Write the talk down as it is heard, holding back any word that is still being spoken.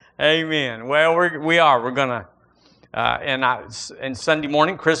Amen. Well, we're going to, and Sunday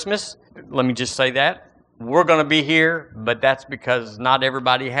morning, Christmas, let me just say that. We're going to be here, but that's because not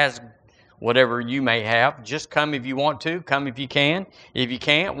everybody has whatever you may have. Just come if you want to. Come if you can. If you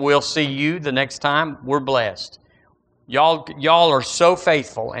can't, we'll see you the next time. We're blessed. Y'all are so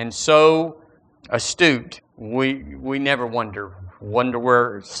faithful and so astute. We never wonder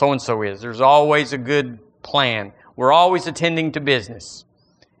where so-and-so is. There's always a good plan. We're always attending to business.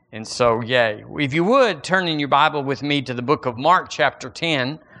 And so, yay. If you would, turn in your Bible with me to the book of Mark chapter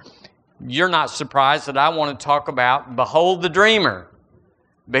 10. You're not surprised that I want to talk about, behold the dreamer.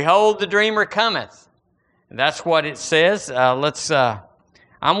 Behold the dreamer cometh. That's what it says. I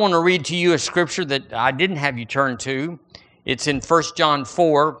want to read to you a scripture that I didn't have you turn to. It's in 1 John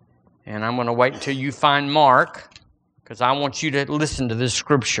 4, and I'm going to wait until you find Mark, because I want you to listen to this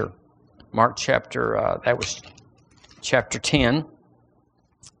scripture. Mark chapter 10.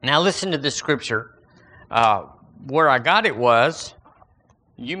 Now listen to this scripture. Where I got it was,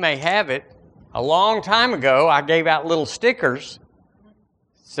 you may have it, a long time ago, I gave out little stickers.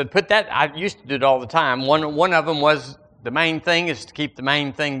 So put that, I used to do it all the time. One of them was, the main thing is to keep the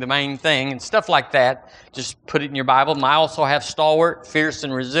main thing, and stuff like that. Just put it in your Bible. I also have stalwart, fierce,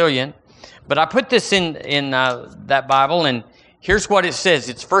 and resilient. But I put this in that Bible, and here's what it says.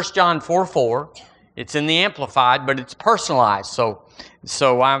 It's 1 John 4:4. It's in the Amplified, but it's personalized.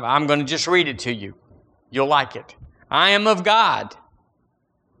 So I'm going to just read it to you. You'll like it. I am of God.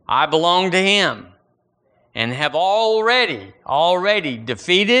 I belong to Him, and have already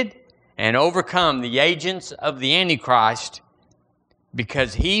defeated and overcome the agents of the Antichrist,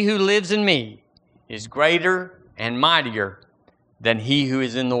 because he who lives in me is greater and mightier than he who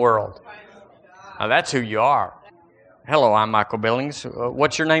is in the world. Now that's who you are. Hello, I'm Michael Billings.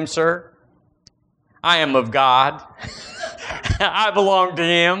 What's your name, sir? I am of God. I belong to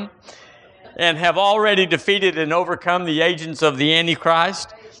Him, and have already defeated and overcome the agents of the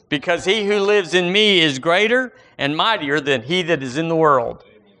Antichrist, because he who lives in me is greater and mightier than he that is in the world.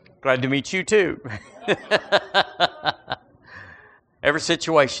 Glad to meet you too. Every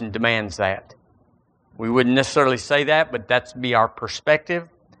situation demands that. We wouldn't necessarily say that, but that's be our perspective.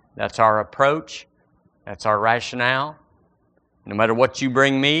 That's our approach. That's our rationale. No matter what you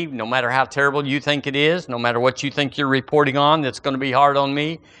bring me, no matter how terrible you think it is, no matter what you think you're reporting on that's going to be hard on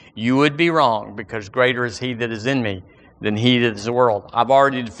me, you would be wrong, because greater is He that is in me than he that is the world. I've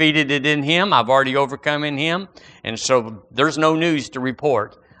already defeated it in Him. I've already overcome in Him. And so there's no news to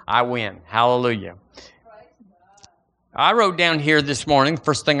report. I win. Hallelujah. I wrote down here this morning,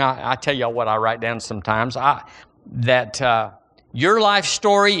 first thing I tell y'all what I write down sometimes, that your life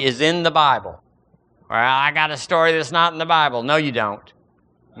story is in the Bible. Well, I got a story that's not in the Bible. No, you don't.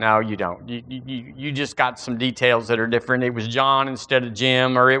 No, you don't. You just got some details that are different. It was John instead of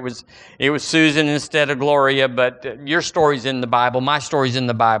Jim, or it was Susan instead of Gloria, but your story's in the Bible. My story's in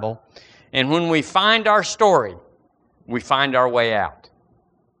the Bible. And when we find our story, we find our way out.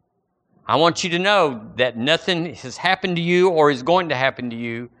 I want you to know that nothing has happened to you or is going to happen to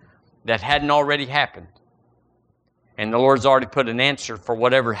you that hadn't already happened. And the Lord's already put an answer for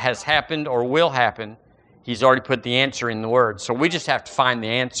whatever has happened or will happen. He's already put the answer in the Word. So we just have to find the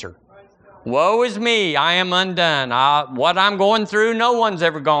answer. Woe is me, I am undone. What I'm going through, no one's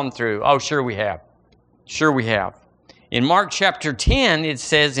ever gone through. Oh, sure we have. Sure we have. In Mark chapter 10, it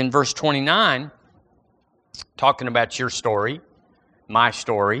says in verse 29, talking about your story, my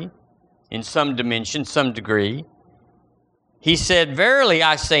story, in some dimension, some degree, He said, Verily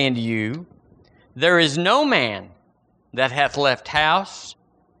I say unto you, there is no man that hath left house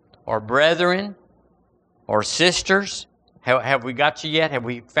or brethren or sisters. Have we got you yet? Have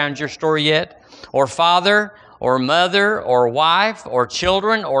we found your story yet? Or father or mother or wife or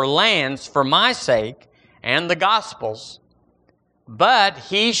children or lands for my sake and the gospel's, but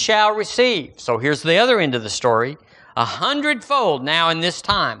he shall receive. So here's the other end of the story. 100-fold now in this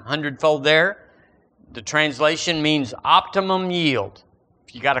time. 100-fold there. The translation means optimum yield.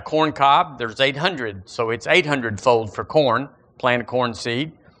 If you got a corn cob, there's 800. So it's 800-fold for corn. Plant a corn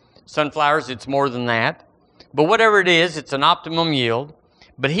seed. Sunflowers, it's more than that. But whatever it is, it's an optimum yield.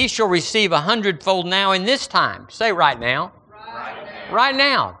 But he shall receive 100-fold now in this time. Say right now. Right now. Right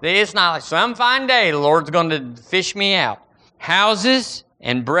now. It's not like some fine day the Lord's going to fish me out. Houses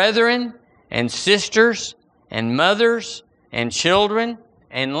and brethren and sisters and mothers and children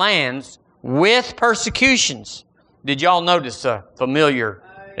and lands with persecutions. Did y'all notice a familiar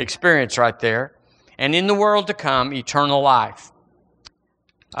experience right there? And in the world to come, eternal life.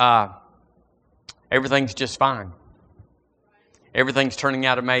 Everything's just fine. Everything's turning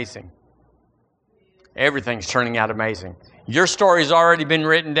out amazing. Everything's turning out amazing. Your story's already been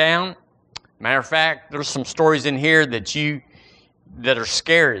written down. Matter of fact, there's some stories in here that are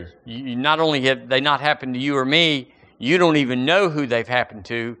scary. You not only have they not happened to you or me, you don't even know who they've happened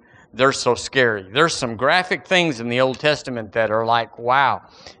to. They're so scary. There's some graphic things in the Old Testament that are like, wow.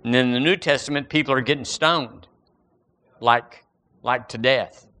 And then in the New Testament, people are getting stoned, like to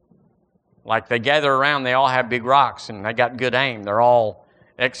death. Like they gather around, they all have big rocks, and they got good aim. They're all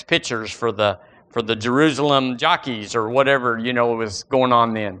ex-pitchers for the Jerusalem jockeys or whatever, was going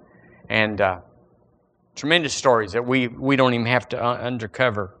on then. And tremendous stories that we don't even have to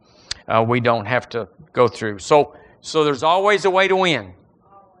undercover. We don't have to go through. So there's always a way to win.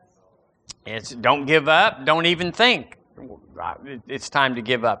 Don't give up. Don't even think it's time to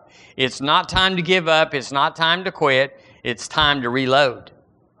give up. It's not time to give up. It's not time to quit. It's time to reload.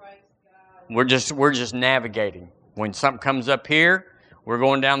 We're just navigating. When something comes up here, we're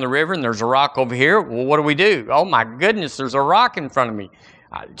going down the river and there's a rock over here. Well, what do? Oh my goodness, there's a rock in front of me.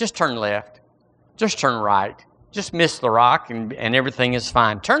 Just turn left. Just turn right. Just miss the rock and everything is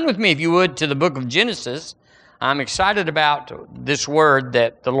fine. Turn with me, if you would, to the book of Genesis. I'm excited about this word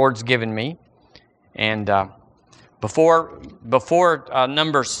that the Lord's given me. And before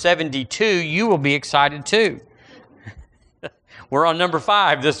number 72, you will be excited too. We're on number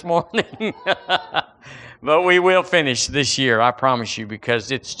 5 this morning. But we will finish this year, I promise you,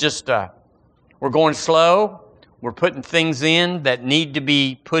 because it's just, we're going slow. We're putting things in that need to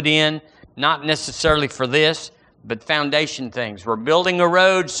be put in, not necessarily for this, but foundation things. We're building a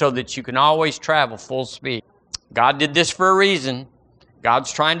road so that you can always travel full speed. God did this for a reason.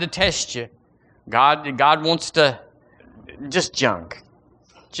 God's trying to test you. God wants to, just junk.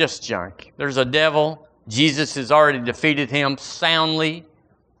 There's a devil. Jesus has already defeated him soundly.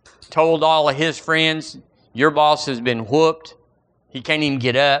 Told all of his friends, your boss has been whooped. He can't even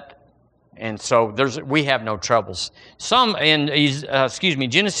get up. And so we have no troubles. Genesis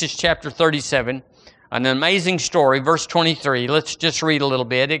chapter 37, an amazing story, verse 23. Let's just read a little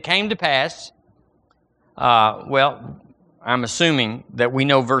bit. It came to pass, I'm assuming that we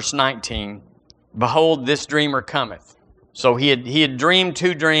know verse 19. Behold, this dreamer cometh. So he had dreamed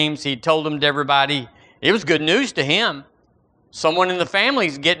 2 dreams. He told them to everybody. It was good news to him. Someone in the family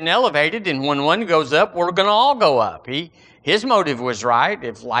is getting elevated, and when one goes up, we're going to all go up. His motive was right.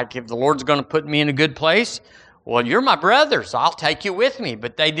 If the Lord's going to put me in a good place, well, you're my brothers. I'll take you with me.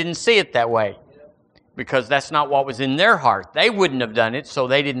 But they didn't see it that way because that's not what was in their heart. They wouldn't have done it, so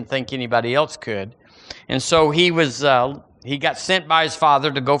they didn't think anybody else could. And so he got sent by his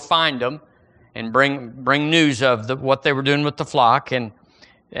father to go find them and bring news of what they were doing with the flock. And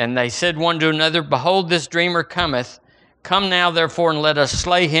they said one to another, Behold, this dreamer cometh. Come now, therefore, and let us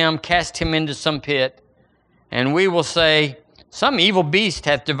slay him, cast him into some pit, and we will say, Some evil beast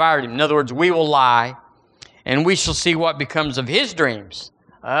hath devoured him. In other words, we will lie, and we shall see what becomes of his dreams.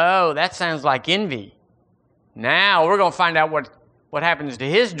 Oh, that sounds like envy. Now we're going to find out what happens to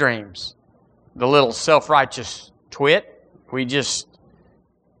his dreams. The little self-righteous twit. We just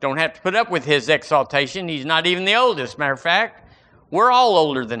don't have to put up with his exaltation. He's not even the oldest. Matter of fact, we're all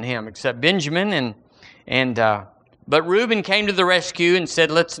older than him except Benjamin. But Reuben came to the rescue and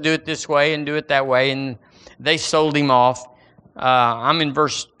said, let's do it this way and do it that way. And they sold him off. I'm in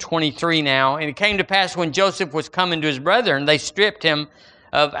verse 23 now. And it came to pass when Joseph was coming to his brethren, they stripped him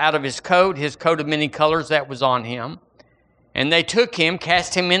out of his coat of many colors that was on him. And they took him,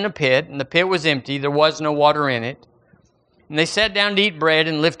 cast him in a pit, and the pit was empty. There was no water in it. And they sat down to eat bread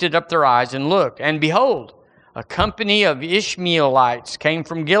and lifted up their eyes and looked. And behold, a company of Ishmaelites came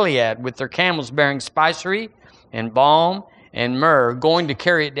from Gilead with their camels bearing spicery and balm and myrrh, going to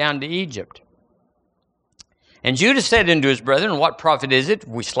carry it down to Egypt. And Judah said unto his brethren, What profit is it if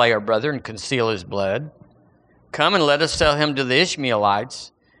we slay our brother and conceal his blood? Come and let us sell him to the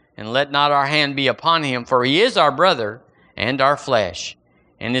Ishmaelites, and let not our hand be upon him, for he is our brother and our flesh.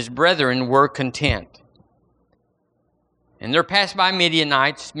 And his brethren were content. And there passed by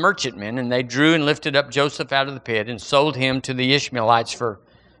Midianites, merchantmen, and they drew and lifted up Joseph out of the pit and sold him to the Ishmaelites for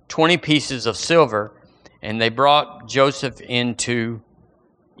 20 pieces of silver. And they brought Joseph into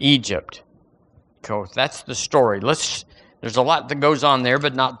Egypt. So that's the story. There's a lot that goes on there,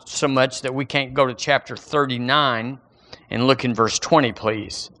 but not so much that we can't go to chapter 39 and look in verse 20,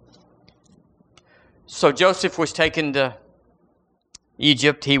 please. So Joseph was taken to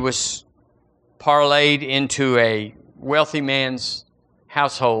Egypt. He was parlayed into a wealthy man's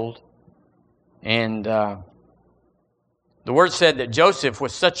household. And the word said that Joseph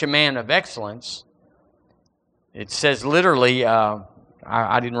was such a man of excellence. It says literally,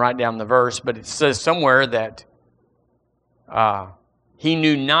 I didn't write down the verse, but it says somewhere that he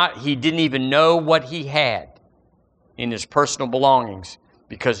didn't even know what he had in his personal belongings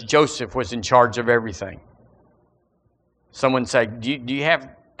because Joseph was in charge of everything. Someone said, do you have,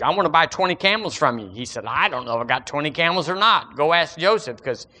 I want to buy 20 camels from you. He said, I don't know if I got 20 camels or not. Go ask Joseph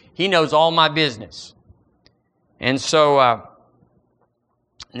because he knows all my business. And so,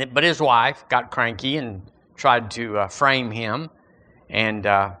 but his wife got cranky and tried to frame him. And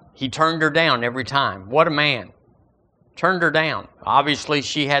he turned her down every time. What a man. Turned her down. Obviously,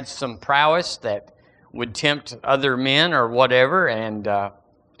 she had some prowess that would tempt other men or whatever, and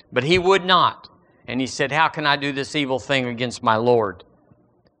but he would not. And he said, how can I do this evil thing against my Lord?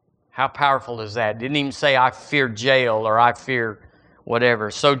 How powerful is that? Didn't even say, I fear jail or I fear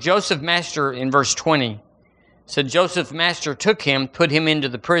whatever. So Joseph Master, in verse 20, said, Joseph Master took him, put him into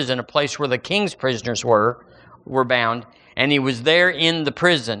the prison, a place where the king's prisoners were bound, and he was there in the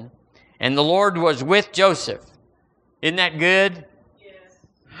prison. And the Lord was with Joseph. Isn't that good?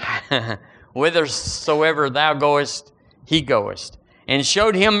 Yes. Whithersoever thou goest, he goest. And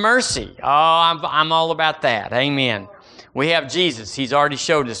showed him mercy. Oh, I'm all about that. Amen. We have Jesus. He's already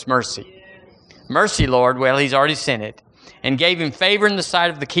showed us mercy. Mercy, Lord. Well, he's already sent it. And gave him favor in the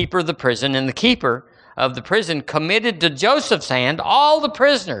sight of the keeper of the prison. And the keeper of the prison committed to Joseph's hand all the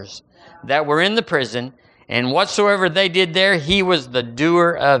prisoners that were in the prison. And whatsoever they did there, he was the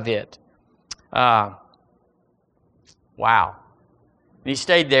doer of it. Wow. He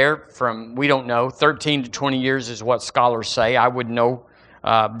stayed there from, we don't know, 13 to 20 years is what scholars say. I would know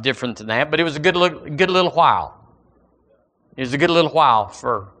different than that, but it was a good little while. It was a good little while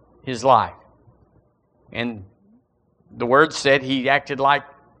for his life. And the word said he acted like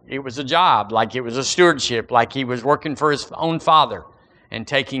it was a job, like it was a stewardship, like he was working for his own father and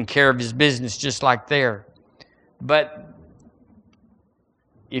taking care of his business just like there. But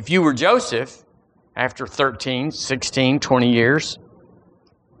if you were Joseph, after 13, 16, 20 years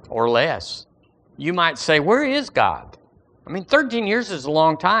or less, you might say, where is God? I mean, 13 years is a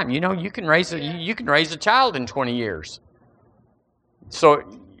long time. You know, you can raise a child in 20 years. So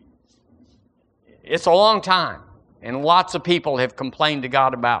it's a long time. And lots of people have complained to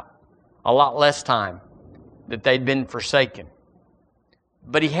God about a lot less time that they'd been forsaken.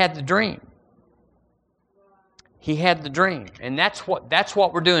 But he had the dream. He had the dream. And that's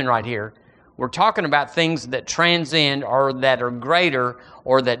what we're doing right here. We're talking about things that transcend or that are greater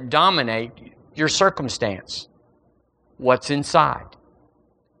or that dominate your circumstance. What's inside?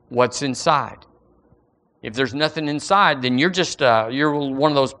 What's inside? If there's nothing inside, then you're just you're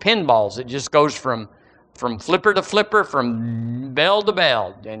one of those pinballs that just goes from flipper to flipper, from bell to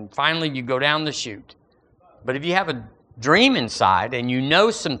bell, and finally you go down the chute. But if you have a dream inside and you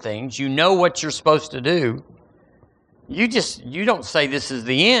know some things, you know what you're supposed to do, you don't say this is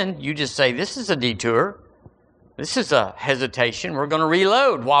the end. You just say this is a detour. This is a hesitation. We're going to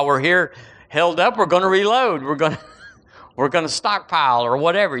reload. While we're here held up, we're going to reload. We're going to stockpile or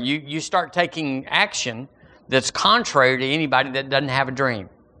whatever. You start taking action that's contrary to anybody that doesn't have a dream.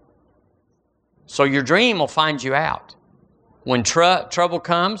 So your dream will find you out. When trouble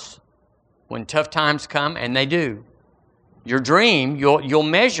comes, when tough times come, and they do, your dream, you'll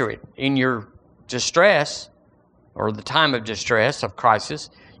measure it in your distress or the time of distress, of crisis.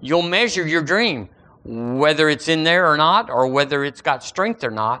 You'll measure your dream, whether it's in there or not, or whether it's got strength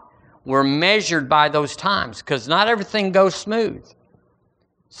or not. We're measured by those times because not everything goes smooth.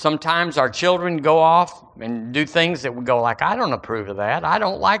 Sometimes our children go off and do things that we go like, I don't approve of that. I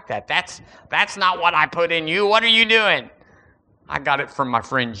don't like that. That's not what I put in you. What are you doing? I got it from my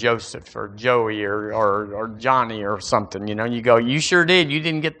friend Joseph or Joey or Johnny or something. You know, you go, you sure did. You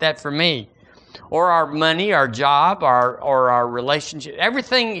didn't get that from me. Or our money, our job, or our relationship.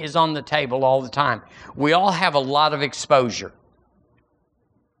 Everything is on the table all the time. We all have a lot of exposure.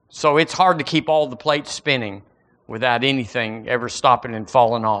 So it's hard to keep all the plates spinning without anything ever stopping and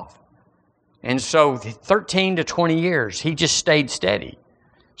falling off. And so 13 to 20 years, he just stayed steady.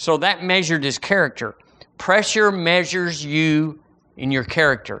 So that measured his character. Pressure measures you in your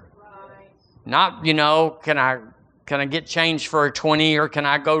character. Not, can I get change for a 20 or can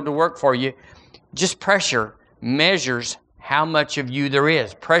I go to work for you? Just pressure measures how much of you there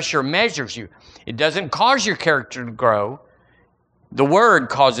is. Pressure measures you. It doesn't cause your character to grow. The Word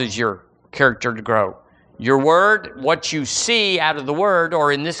causes your character to grow. Your Word, what you see out of the Word,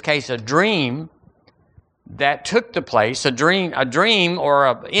 or in this case, a dream that took the place, a dream or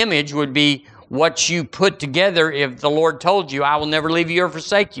an image would be what you put together if the Lord told you, I will never leave you or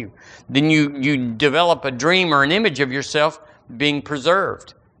forsake you. Then you develop a dream or an image of yourself being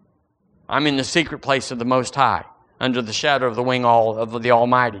preserved. I'm in the secret place of the Most High, under the shadow of the wing of the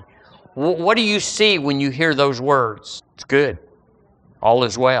Almighty. What do you see when you hear those words? It's good. All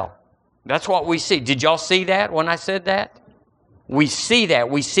is well. That's what we see. Did y'all see that when I said that? We see that.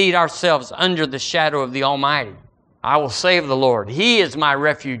 We see ourselves under the shadow of the Almighty. I will say of the Lord, He is my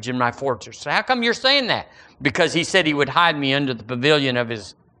refuge and my fortress. So how come you're saying that? Because He said He would hide me under the pavilion of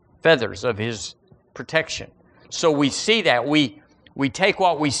His feathers, of His protection. So we see that. We take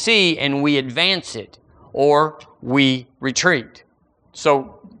what we see and we advance it, or we retreat.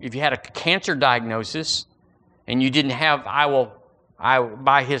 So if you had a cancer diagnosis and you didn't have,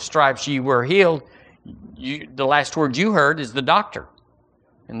 by His stripes you were healed, the last word you heard is the doctor.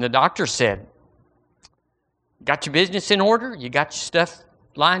 And the doctor said, got your business in order? You got your stuff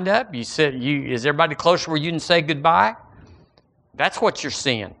lined up? You said, is everybody close where you can say goodbye? That's what you're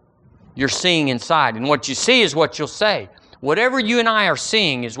seeing. You're seeing inside. And what you see is what you'll say. Whatever you and I are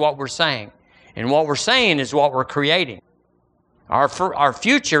seeing is what we're saying. And what we're saying is what we're creating. Our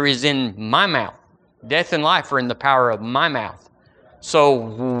future is in my mouth. Death and life are in the power of my mouth.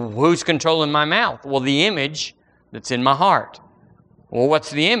 So who's controlling my mouth? Well, the image that's in my heart. Well,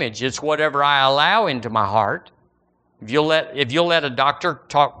 what's the image? It's whatever I allow into my heart. If you'll let a doctor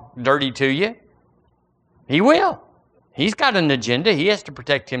talk dirty to you, he will. He's got an agenda. He has to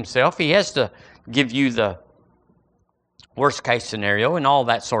protect himself. He has to give you the worst case scenario and all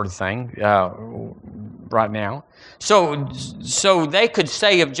that sort of thing right now. So they could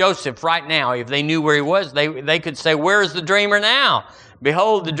say of Joseph right now, if they knew where he was, they could say, where is the dreamer now?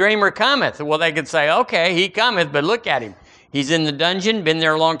 Behold, the dreamer cometh. Well, they could say, okay, he cometh, but look at him. He's in the dungeon, been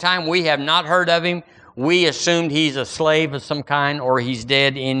there a long time. We have not heard of him. We assumed he's a slave of some kind or he's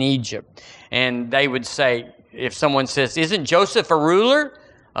dead in Egypt. And they would say, if someone says, isn't Joseph a ruler?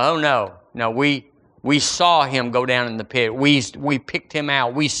 Oh, no. No, we saw him go down in the pit. We picked him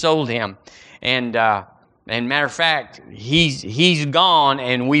out. We sold him. And matter of fact, he's gone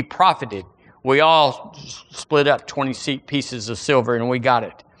and we profited. We all split up 20 pieces of silver and we got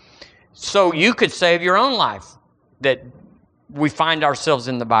it. So you could save your own life that we find ourselves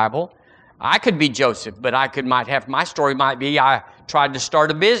in the Bible. I could be Joseph, but my story might be I tried to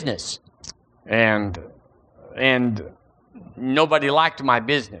start a business and nobody liked my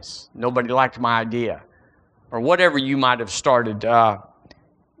business. Nobody liked my idea. Or whatever you might have started.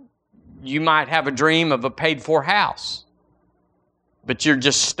 You might have a dream of a paid-for house. But you're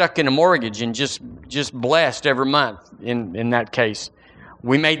just stuck in a mortgage and just blessed every month in that case.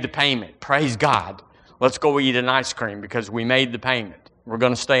 We made the payment. Praise God. Let's go eat an ice cream because we made the payment. We're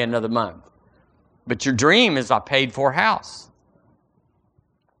going to stay another month. But your dream is a paid-for house.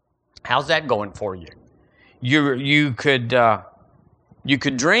 How's that going for you? You could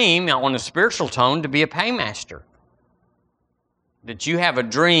dream on a spiritual tone to be a paymaster. That you have a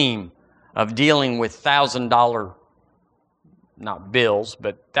dream of dealing with $1,000, not bills,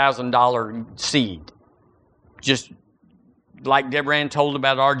 but $1,000 seed. Just like Deborah Ann told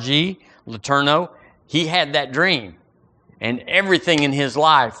about R.G. Letourneau, he had that dream. And everything in his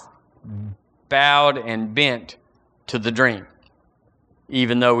life bowed and bent to the dream.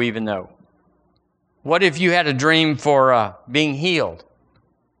 Even though. What if you had a dream for being healed?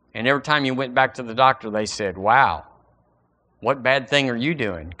 And every time you went back to the doctor, they said, wow, what bad thing are you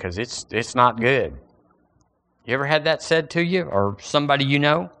doing? Because it's not good. You ever had that said to you or somebody you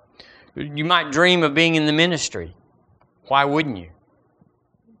know? You might dream of being in the ministry. Why wouldn't you?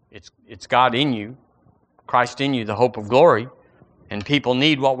 It's God in you, Christ in you, the hope of glory. And people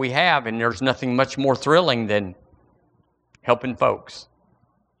need what we have, and there's nothing much more thrilling than helping folks.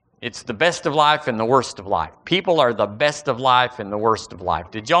 It's the best of life and the worst of life. People are the best of life and the worst of life.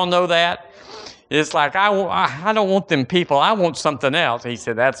 Did y'all know that? It's like, I don't want them people. I want something else. He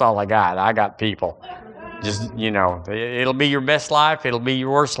said, that's all I got. I got people. Just, it'll be your best life. It'll be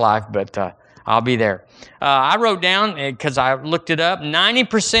your worst life, but I'll be there. I wrote down, because I looked it up,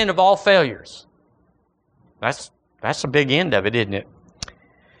 90% of all failures. That's a big end of it, isn't it?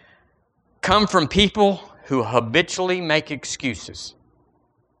 Come from people who habitually make excuses.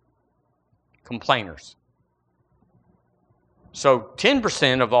 Complainers. So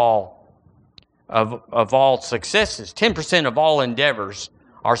 10% of all successes, 10% of all endeavors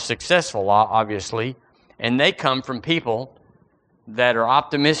are successful, obviously, and they come from people that are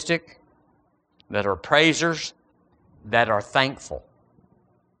optimistic, that are praisers, that are thankful.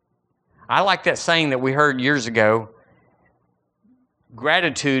 I like that saying that we heard years ago,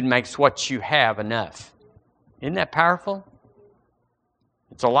 gratitude makes what you have enough. Isn't that powerful?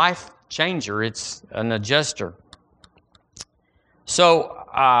 It's a life changer. It's an adjuster. So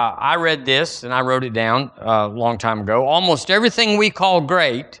I read this, and I wrote it down a long time ago. Almost everything we call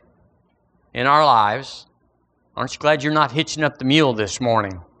great in our lives, aren't you glad you're not hitching up the mule this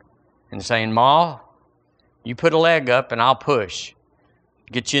morning and saying, Ma, you put a leg up and I'll push.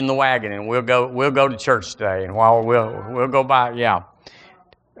 Get you in the wagon, and we'll go to church today. And while we'll go by, yeah.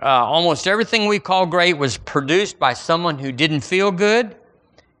 Almost everything we call great was produced by someone who didn't feel good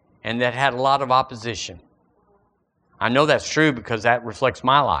and that had a lot of opposition. I know that's true because that reflects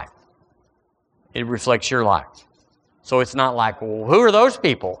my life. It reflects your life. So it's not like, well, who are those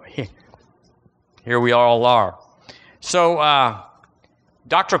people? Here we all are. So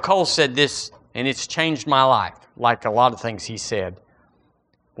Dr. Cole said this, and it's changed my life, like a lot of things he said.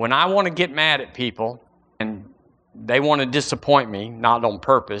 When I want to get mad at people and they want to disappoint me, not on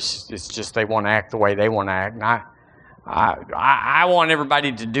purpose, it's just they want to act the way they want to act, and I want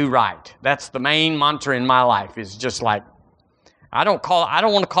everybody to do right. That's the main mantra in my life, is just like, I don't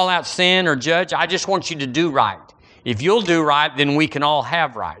want to call out sin or judge. I just want you to do right. If you'll do right, then we can all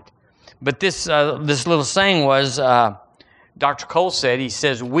have right. But this little saying was, Dr. Cole said, he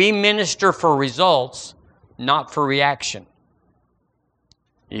says, we minister for results, not for reaction.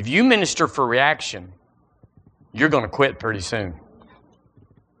 If you minister for reaction, you're going to quit pretty soon.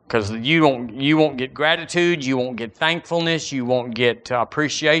 Because you won't get gratitude, you won't get thankfulness, you won't get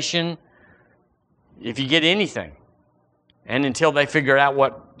appreciation if you get anything. And until they figure out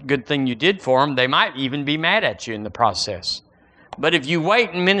what good thing you did for them, they might even be mad at you in the process. But if you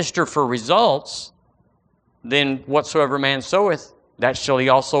wait and minister for results, then whatsoever man soweth, that shall he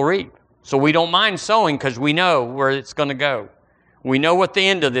also reap. So we don't mind sowing because we know where it's going to go. We know what the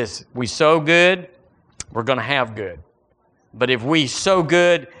end of this. We sow good, we're going to have good. But if we sow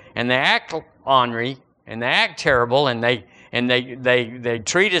good and they act ornery and they act terrible and they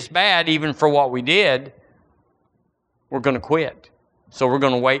treat us bad even for what we did, we're going to quit. So we're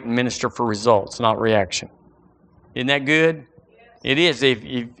going to wait and minister for results, not reaction. Isn't that good? It is. If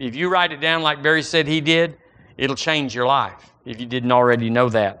you write it down like Barry said he did, it'll change your life if you didn't already know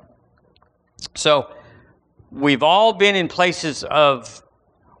that. So we've all been in places of,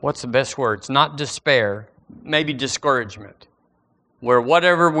 what's the best word? It's not despair, maybe discouragement, where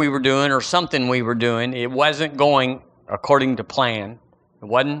whatever we were doing or something we were doing, it wasn't going according to plan. It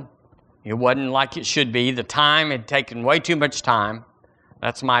wasn't like it should be. The time had taken way too much time.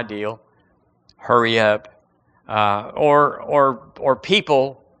 That's my deal. Hurry up. Or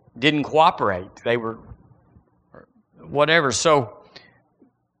people didn't cooperate. They were whatever. So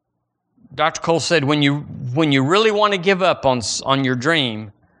Dr. Cole said, when you really want to give up on your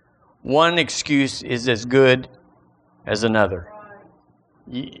dream, one excuse is as good as another.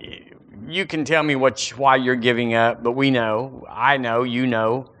 You can tell me why you're giving up, but I know, you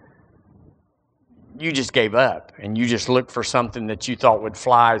know, you just gave up, and you just looked for something that you thought would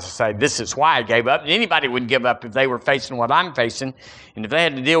fly to say, this is why I gave up. And anybody would give up if they were facing what I'm facing, and if they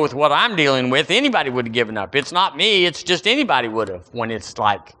had to deal with what I'm dealing with, anybody would have given up. It's not me, it's just anybody would have, when it's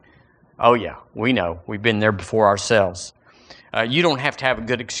like, oh yeah, we know, we've been there before ourselves. You don't have to have a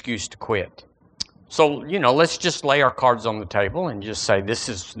good excuse to quit. So, let's just lay our cards on the table and just say, this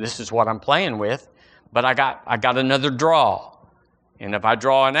is what I'm playing with, but I got another draw. And if I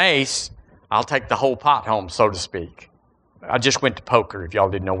draw an ace, I'll take the whole pot home, so to speak. I just went to poker, if y'all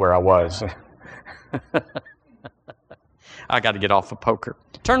didn't know where I was. I got to get off of poker.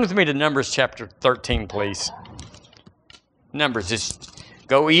 Turn with me to Numbers chapter 13, please. Numbers, just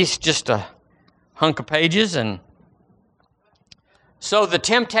go east just a hunk of pages. And so the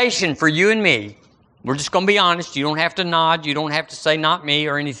temptation for you and me, we're just going to be honest. You don't have to nod. You don't have to say not me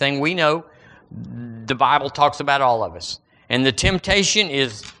or anything. We know the Bible talks about all of us. And the temptation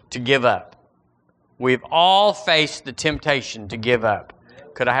is to give up. We've all faced the temptation to give up.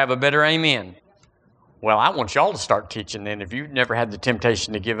 Could I have a better amen? Well, I want y'all to start teaching then. If you've never had the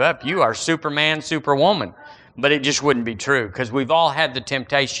temptation to give up, you are Superman, Superwoman. But it just wouldn't be true, because we've all had the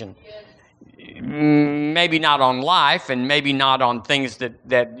temptation. Maybe not on life, and maybe not on things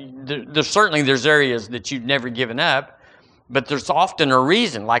that certainly there's areas that you've never given up, but there's often a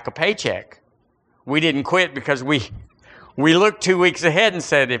reason, like a paycheck. We didn't quit because we looked 2 weeks ahead and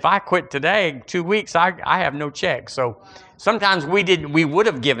said, if I quit today, 2 weeks, I have no check. So sometimes we would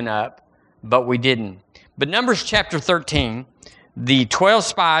have given up, but we didn't. But Numbers chapter 13, the 12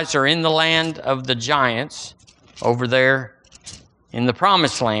 spies are in the land of the giants over there in the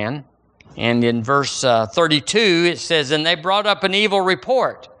promised land. And in verse 32, it says, and they brought up an evil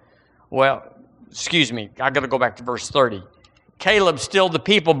report. Well, excuse me, I got to go back to verse 30. Caleb stilled the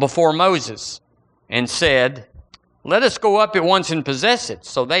people before Moses and said, let us go up at once and possess it.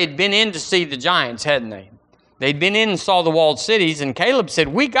 So they had been in to see the giants, hadn't they? They'd been in and saw the walled cities, and Caleb said,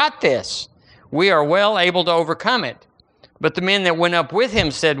 we got this. We are well able to overcome it. But the men that went up with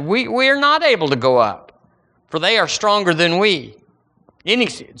him said, we are not able to go up, for they are stronger than we.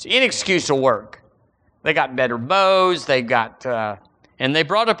 It's inexcusable work. They got better bows, they got And they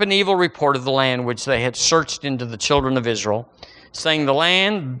brought up an evil report of the land which they had searched into the children of Israel, saying, the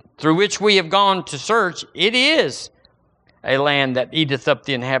land through which we have gone to search, it is a land that eateth up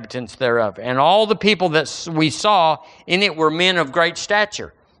the inhabitants thereof. And all the people that we saw in it were men of great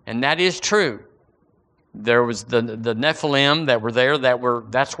stature. And that is true. There was the Nephilim that were there,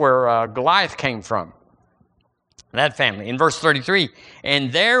 that's where Goliath came from. That family. In verse 33,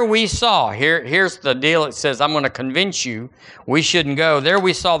 and there we saw, here's the deal. It says, I'm going to convince you we shouldn't go. There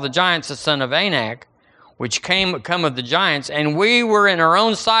we saw the giants, the son of Anak, which come of the giants, and we were in our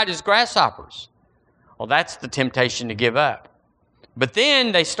own sight as grasshoppers. Well, that's the temptation to give up. But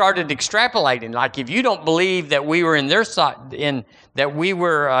then they started extrapolating. Like, if you don't believe that we were in their sight, that we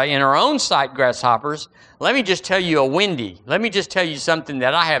were in our own sight grasshoppers, let me just tell you let me just tell you something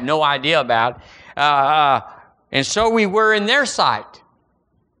that I have no idea about. And so we were in their sight.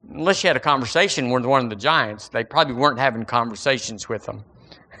 Unless you had a conversation with one of the giants, they probably weren't having conversations with them.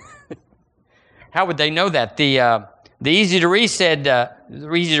 How would they know that? The Easy to Read said,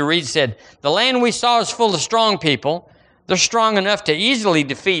 the land we saw is full of strong people. They're strong enough to easily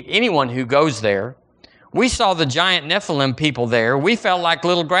defeat anyone who goes there. We saw the giant Nephilim people there. We felt like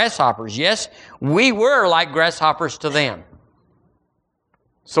little grasshoppers. Yes, we were like grasshoppers to them.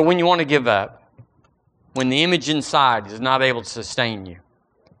 So when you want to give up, when the image inside is not able to sustain you,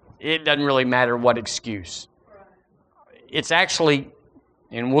 it doesn't really matter what excuse. It's actually,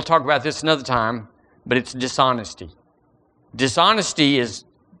 and we'll talk about this another time, but it's dishonesty. Dishonesty is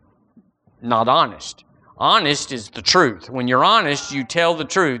not honest. Honest is the truth. When you're honest, you tell the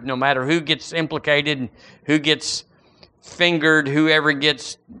truth, no matter who gets implicated, who gets fingered, whoever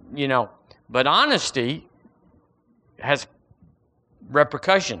gets, But honesty has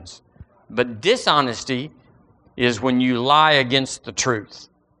repercussions. But dishonesty is when you lie against the truth.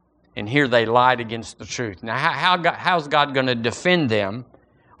 And here they lied against the truth. Now, how's God going to defend them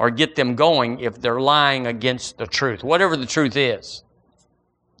or get them going if they're lying against the truth? Whatever the truth is.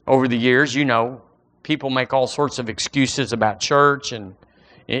 Over the years, people make all sorts of excuses about church. And,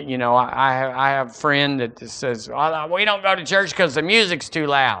 I have a friend that says, we don't go to church because the music's too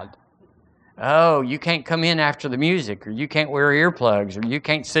loud. Oh, you can't come in after the music, or you can't wear earplugs, or you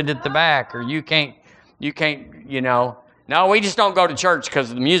can't sit at the back, or you can't, no, we just don't go to church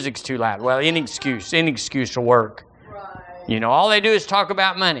because the music's too loud. Well, any excuse will work. Right. All they do is talk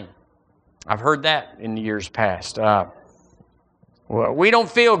about money. I've heard that in the years past. Well, we don't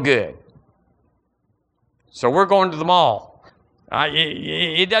feel good, so we're going to the mall.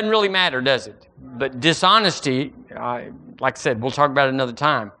 It doesn't really matter, does it? But dishonesty, like I said, we'll talk about it another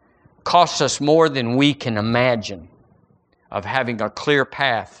time, costs us more than we can imagine of having a clear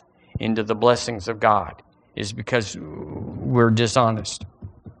path into the blessings of God, is because we're dishonest.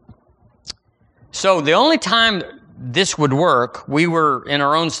 So the only time this would work, we were in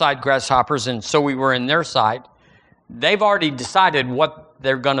our own sight grasshoppers, and so we were in their sight. They've already decided what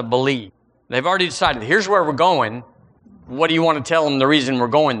they're going to believe. They've already decided, here's where we're going. What do you want to tell them the reason we're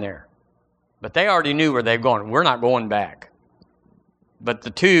going there? But they already knew where they're going. We're not going back. But the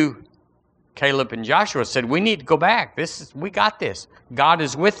two, Caleb and Joshua, said, we need to go back. We got this. God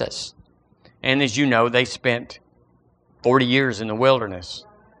is with us. And as you know, they spent 40 years in the wilderness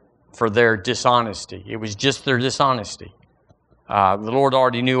for their dishonesty. It was just their dishonesty. The Lord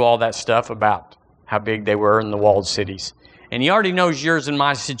already knew all that stuff about how big they were in the walled cities. And He already knows yours and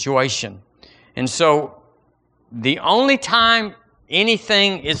my situation. And so the only time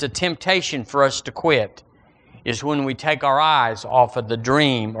anything is a temptation for us to quit is when we take our eyes off of the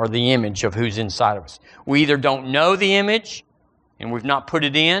dream or the image of who's inside of us. We either don't know the image and we've not put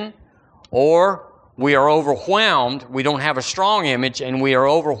it in, or we are overwhelmed. We don't have a strong image and we are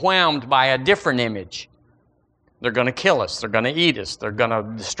overwhelmed by a different image. They're going to kill us. They're going to eat us. They're going to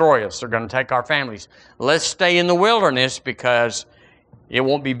destroy us. They're going to take our families. Let's stay in the wilderness because it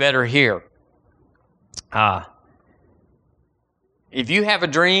won't be better here. If you have a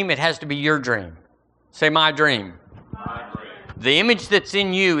dream, it has to be your dream. Say, my dream. My dream. The image that's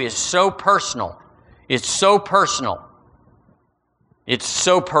in you is so personal. It's so personal. It's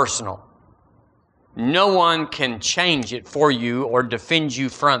so personal. No one can change it for you or defend you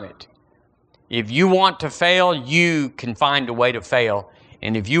from it. If you want to fail, you can find a way to fail.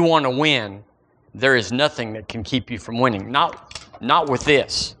 And if you want to win, there is nothing that can keep you from winning. Not with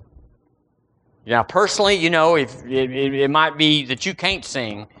this. Now, personally, if it might be that you can't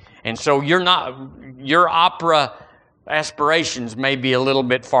sing, and so your opera aspirations may be a little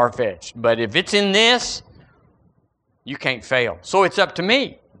bit far-fetched. But if it's in this, you can't fail. So it's up to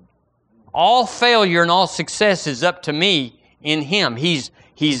me. All failure and all success is up to me in Him.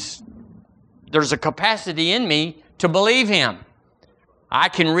 There's a capacity in me to believe Him. I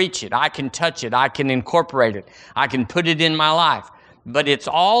can reach it. I can touch it. I can incorporate it. I can put it in my life. But it's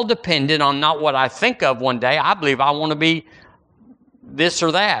all dependent on not what I think of one day. I believe I want to be this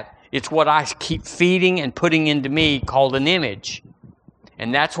or that. It's what I keep feeding and putting into me called an image.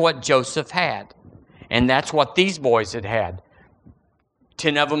 And that's what Joseph had. And that's what these boys had had.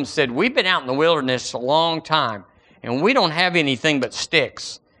 10 of them said, we've been out in the wilderness a long time, and we don't have anything but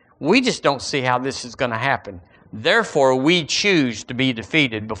sticks. We just don't see how this is going to happen. Therefore, we choose to be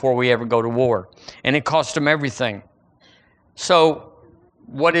defeated before we ever go to war. And it cost them everything. So,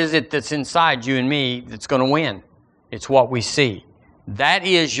 what is it that's inside you and me that's going to win? It's what we see. That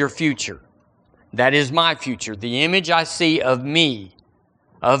is your future. That is my future. The image I see of me,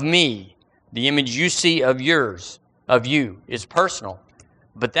 the image you see of yours, of you, is personal.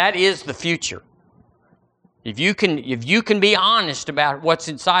 But that is the future. If you can be honest about what's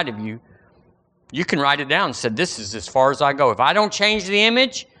inside of you, you can write it down and say, this is as far as I go. If I don't change the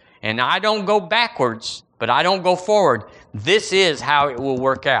image and I don't go backwards, but I don't go forward, this is how it will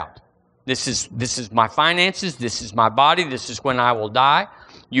work out. This is my finances. This is my body. This is when I will die.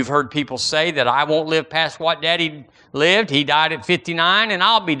 You've heard people say that I won't live past what Daddy lived. He died at 59 and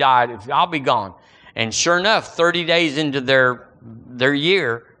I'll be gone. And sure enough, 30 days into their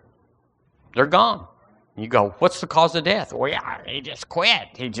year, they're gone. You go, what's the cause of death? Well, yeah, he just quit.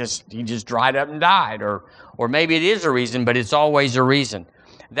 He just dried up and died. Or maybe it is a reason, but it's always a reason.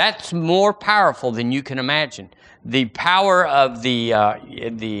 That's more powerful than you can imagine. The power of the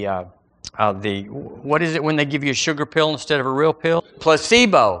what is it when they give you a sugar pill instead of a real pill?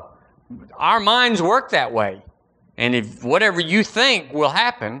 Placebo. Our minds work that way. And if whatever you think will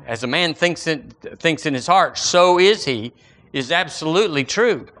happen, as a man thinks in his heart, so is he, is absolutely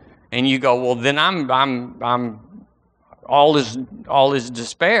true. And you go, well, then I'm all is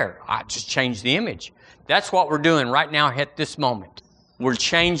despair. I just changed the image. That's what we're doing right now at this moment. We're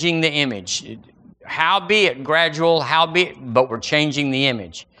changing the image. Howbeit gradual, but we're changing the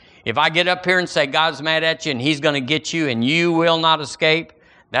image. If I get up here and say God's mad at you and He's going to get you and you will not escape,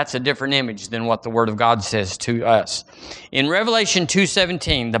 that's a different image than what the Word of God says to us. In Revelation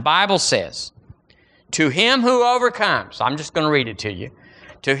 2:17, the Bible says, to him who overcomes, I'm just going to read it to you.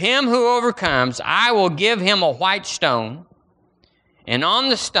 To him who overcomes, I will give him a white stone, and on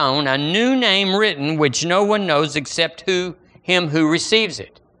the stone a new name written, which no one knows except him who receives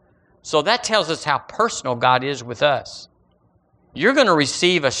it. So that tells us how personal God is with us. You're going to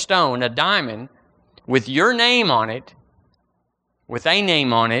receive a stone, a diamond, with your name on it, with a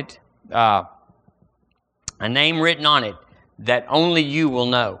name on it, a name written on it that only you will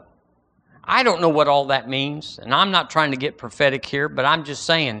know. I don't know what all that means, and I'm not trying to get prophetic here, but I'm just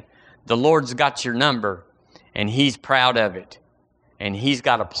saying the Lord's got your number, and He's proud of it. And He's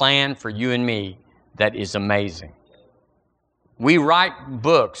got a plan for you and me that is amazing. We write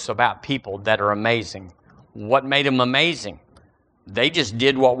books about people that are amazing. What made them amazing? They just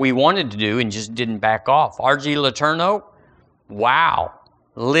did what we wanted to do and just didn't back off. R.G. Letourneau, wow.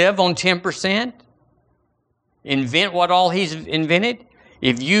 Live on 10%. Invent what all he's invented.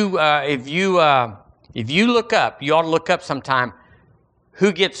 If you look up, you ought to look up sometime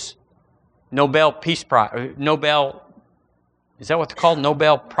who gets Nobel Peace Prize. Nobel, is that what they're called?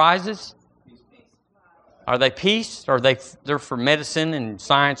 Nobel Prizes? Are they peace? Or they're for medicine and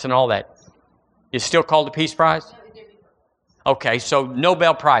science and all that? It's still called the Peace Prize? Okay, so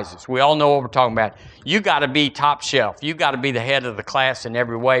Nobel Prizes. We all know what we're talking about. You got to be top shelf. You got to be the head of the class in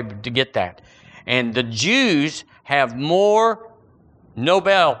every way to get that. And the Jews have more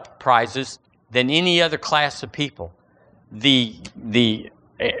Nobel Prizes than any other class of people. The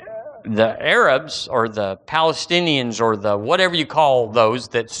Arabs or the Palestinians or the whatever you call those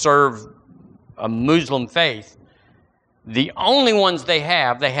that serve a Muslim faith, the only ones they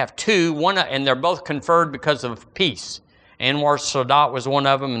have two, one, and they're both conferred because of peace. Anwar Sadat was one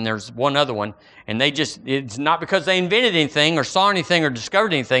of them, and there's one other one. And it's not because they invented anything or saw anything or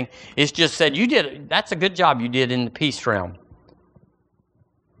discovered anything. It's just said, that's a good job you did in the peace realm.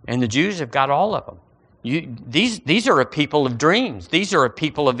 And the Jews have got all of them. These are a people of dreams. These are a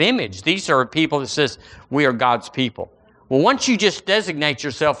people of image. These are a people that says, we are God's people. Well, once you just designate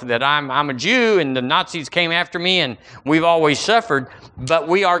yourself that I'm a Jew and the Nazis came after me and we've always suffered, but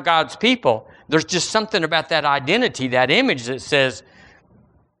we are God's people, there's just something about that identity, that image that says,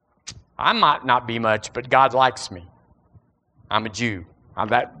 I might not be much, but God likes me. I'm a Jew.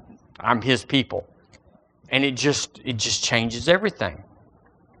 I'm His people. And it just changes everything.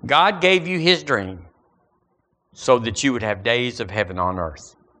 God gave you His dream so that you would have days of heaven on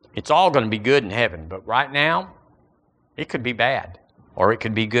earth. It's all going to be good in heaven, but right now, it could be bad or it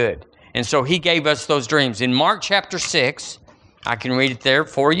could be good. And so He gave us those dreams. In Mark chapter 6, I can read it there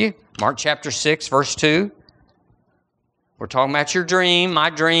for you. Mark chapter 6, verse 2. We're talking about your dream, my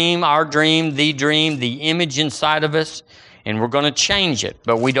dream, our dream, the image inside of us, and we're going to change it,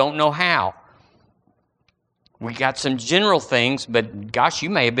 but we don't know how. We got some general things, but gosh, you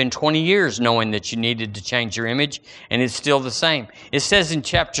may have been 20 years knowing that you needed to change your image, and it's still the same. It says in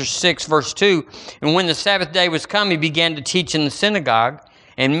chapter 6, verse 2, "And when the Sabbath day was come, he began to teach in the synagogue,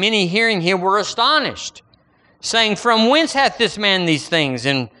 and many hearing him were astonished, saying, From whence hath this man these things?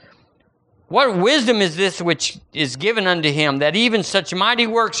 And what wisdom is this which is given unto him, that even such mighty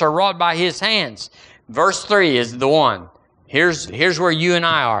works are wrought by his hands?" Verse 3 is the one. Here's where you and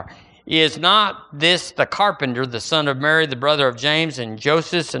I are. "Is not this the carpenter, the son of Mary, the brother of James, and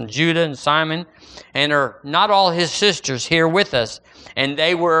Joseph, and Judah, and Simon? And are not all his sisters here with us?" And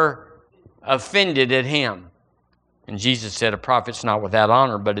they were offended at him. And Jesus said, "A prophet's not without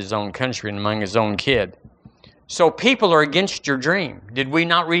honor, but his own country and among his own kid." So people are against your dream. Did we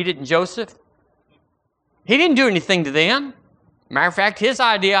not read it in Joseph? He didn't do anything to them. Matter of fact, his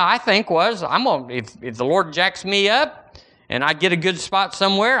idea, I think, was, if the Lord jacks me up, and I get a good spot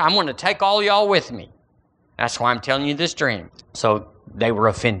somewhere, I'm going to take all y'all with me. That's why I'm telling you this dream. So they were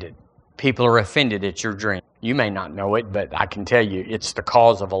offended. People are offended at your dream. You may not know it, but I can tell you it's the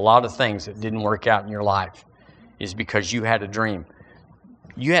cause of a lot of things that didn't work out in your life, is because you had a dream.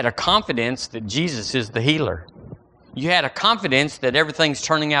 You had a confidence that Jesus is the healer. You had a confidence that everything's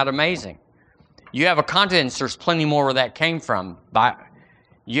turning out amazing. You have a confidence there's plenty more where that came from.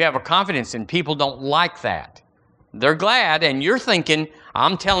 You have a confidence, and people don't like that. They're glad, and you're thinking,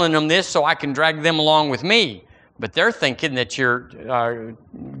 I'm telling them this so I can drag them along with me. But they're thinking that you're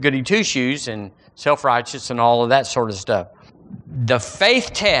goody two-shoes and self-righteous and all of that sort of stuff. The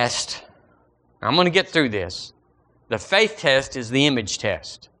faith test, I'm going to get through this. The faith test is the image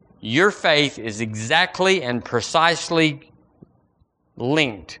test. Your faith is exactly and precisely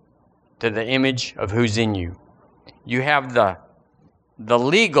linked to the image of who's in you. You have the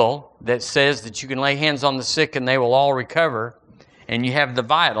legal that says that you can lay hands on the sick and they will all recover, and you have the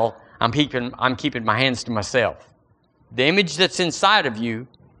vital, I'm keeping my hands to myself. The image that's inside of you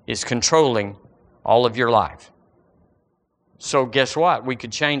is controlling all of your life. So guess what? We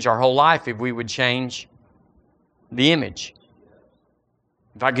could change our whole life if we would change the image.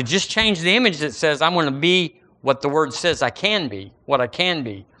 If I could just change the image that says I'm going to be what the Word says I can be, what I can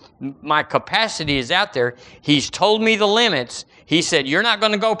be. My capacity is out there. He's told me the limits. He said, you're not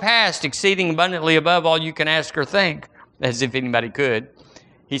going to go past exceeding abundantly above all you can ask or think, as if anybody could.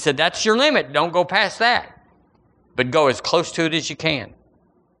 He said, that's your limit. Don't go past that. But go as close to it as you can.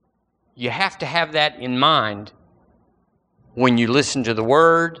 You have to have that in mind when you listen to the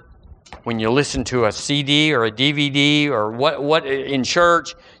Word, when you listen to a CD or a DVD or what in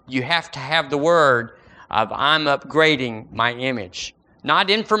church. You have to have the word of I'm upgrading my image. Not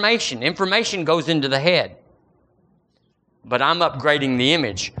information. Information goes into the head. But I'm upgrading the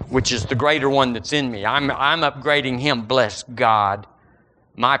image, which is the greater one that's in me. I'm upgrading him. Bless God.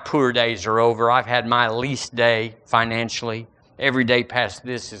 My poor days are over. I've had my least day financially. Every day past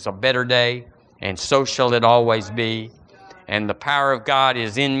this is a better day, and so shall it always be. And the power of God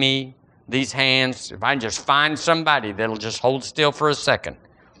is in me. These hands, if I just find somebody that'll just hold still for a second,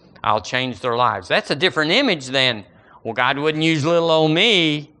 I'll change their lives. That's a different image than, well, God wouldn't use little old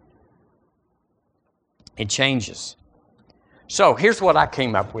me. It changes. So here's what I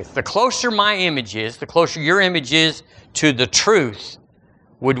came up with. The closer my image is, the closer your image is to the truth,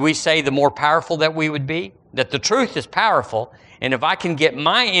 would we say the more powerful that we would be? That the truth is powerful, and if I can get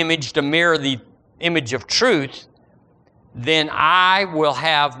my image to mirror the image of truth, then I will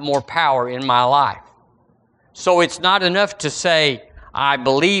have more power in my life. So it's not enough to say, I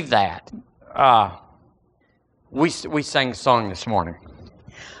believe that. We sang a song this morning.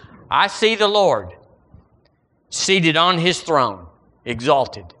 I see the Lord seated on his throne,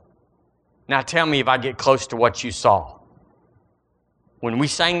 exalted. Now tell me if I get close to what you saw. When we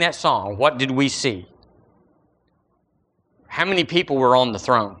sang that song, what did we see? How many people were on the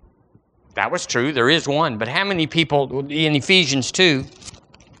throne? That was true, there is one. But how many people in Ephesians 2,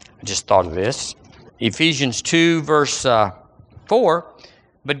 I just thought of this. Ephesians 2 verse 4,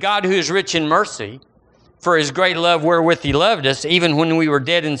 but God who is rich in mercy, for his great love wherewith he loved us, even when we were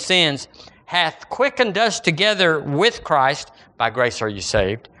dead in sins, hath quickened us together with Christ, by grace are you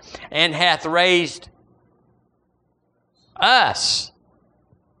saved, and hath raised us.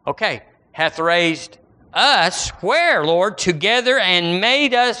 Okay, hath raised us, where, Lord? Together, and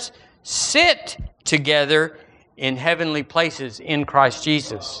made us sit together in heavenly places in Christ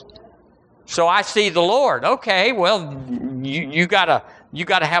Jesus. So I see the Lord. Okay, well, you gotta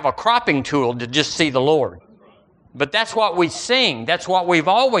have a cropping tool to just see the Lord. But that's what we sing. That's what we've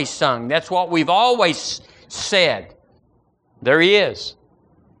always sung. That's what we've always said. There He is.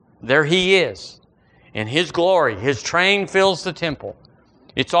 There He is. In His glory, His train fills the temple.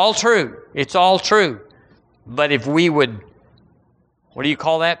 It's all true. It's all true. But if we would, what do you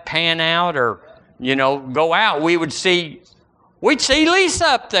call that, pan out or, go out, we'd see Lisa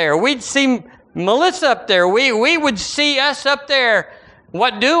up there. We'd see Melissa up there. We would see us up there.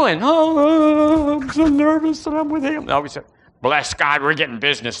 What doing? Oh, I'm so nervous that I'm with Him. No, we say, bless God, we're getting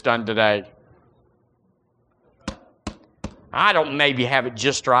business done today. I don't maybe have it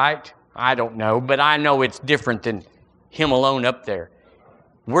just right. I don't know, but I know it's different than Him alone up there.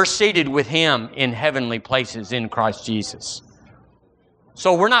 We're seated with Him in heavenly places in Christ Jesus.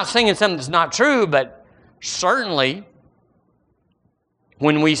 So we're not singing something that's not true, but certainly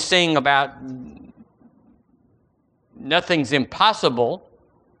when we sing about nothing's impossible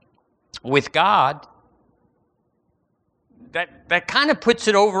with God, that kind of puts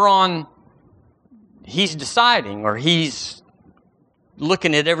it over on He's deciding, or He's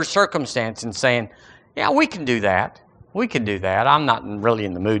looking at every circumstance and saying, yeah, we can do that. We can do that. I'm not really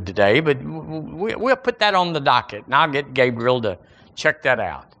in the mood today, but we'll put that on the docket, and I'll get Gabriel to check that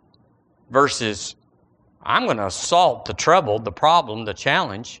out. Versus, I'm going to assault the trouble, the problem, the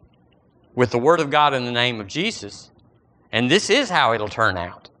challenge with the Word of God in the name of Jesus, and this is how it'll turn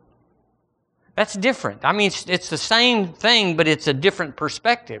out. That's different. I mean, it's the same thing, but it's a different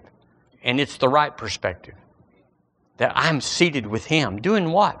perspective, and it's the right perspective. That I'm seated with Him.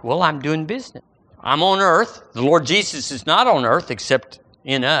 Doing what? Well, I'm doing business. I'm on earth. The Lord Jesus is not on earth except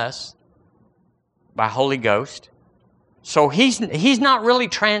in us by Holy Ghost. So He's not really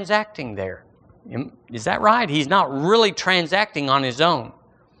transacting there. Is that right? He's not really transacting on His own.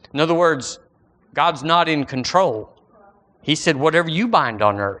 In other words, God's not in control. He said, whatever you bind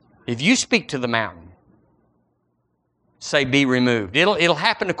on earth, if you speak to the mountain, say, be removed. It'll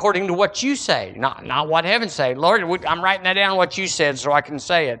happen according to what you say, not what heaven say. Lord, I'm writing that down what you said so I can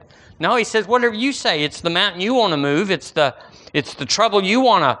say it. No, He says, whatever you say, it's the mountain you want to move, it's the trouble you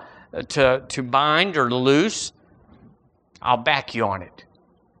want to bind or loose. I'll back you on it.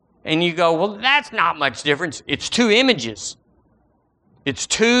 And you go, well, that's not much difference. It's two images. It's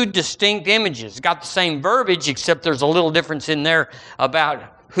two distinct images. It's got the same verbiage, except there's a little difference in there about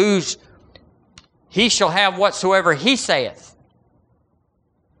He shall have whatsoever He saith.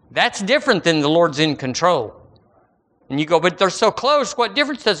 That's different than the Lord's in control. And you go, but they're so close, what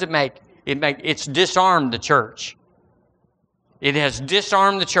difference does it make? It's disarmed the church. It has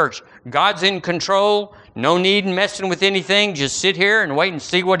disarmed the church. God's in control. No need in messing with anything. Just sit here and wait and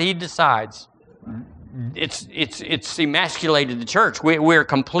see what He decides. It's emasculated the church. We're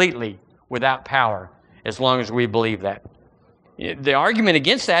completely without power as long as we believe that. The argument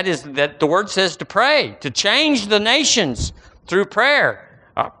against that is that the Word says to pray, to change the nations through prayer.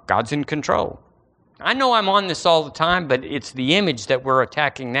 God's in control. I know I'm on this all the time, but it's the image that we're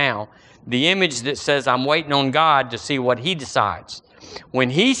attacking now. The image that says I'm waiting on God to see what He decides. When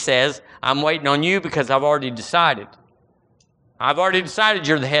He says, I'm waiting on you because I've already decided. I've already decided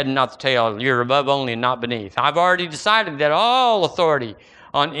you're the head and not the tail. You're above only and not beneath. I've already decided that all authority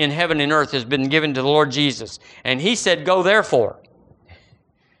in heaven and earth has been given to the Lord Jesus. And He said, go therefore.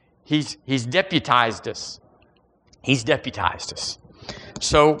 He's deputized us. He's deputized us.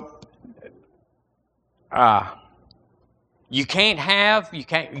 So, you can't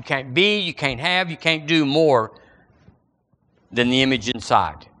do more than the image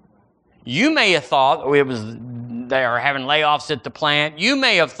inside. You may have thought they are having layoffs at the plant. You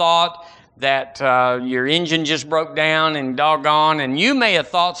may have thought that your engine just broke down and doggone, and you may have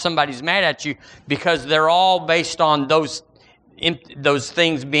thought somebody's mad at you because they're all based on those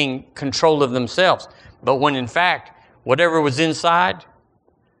things being control of themselves. But when in fact, whatever was inside,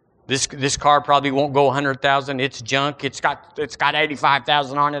 this car probably won't go 100,000. It's junk. It's got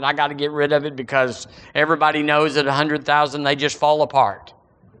 85,000 on it. I got to get rid of it because everybody knows at 100,000 they just fall apart.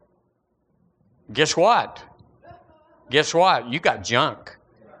 Guess what? You got junk.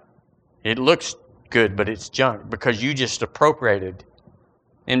 It looks good, but it's junk because you just appropriated.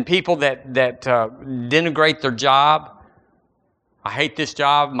 And people that denigrate their job, I hate this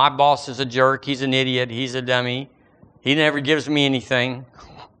job. My boss is a jerk. He's an idiot. He's a dummy. He never gives me anything.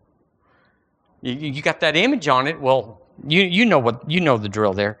 You got that image on it. Well, you know the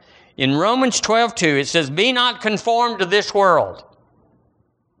drill there. In Romans 12:2, it says, "Be not conformed to this world."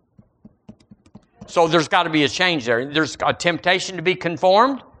 So there's got to be a change there. There's a temptation to be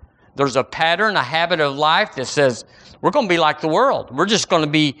conformed. There's a pattern, a habit of life that says we're going to be like the world. We're just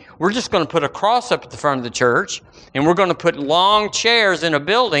going to put a cross up at the front of the church, and we're going to put long chairs in a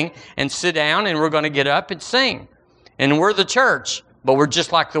building and sit down, and we're going to get up and sing. And we're the church, but we're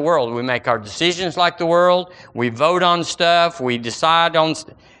just like the world. We make our decisions like the world. We vote on stuff. We decide on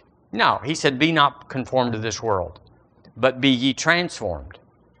stuff. No, he said, be not conformed to this world, but be ye transformed.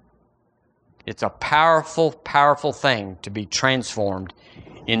 It's a powerful, powerful thing to be transformed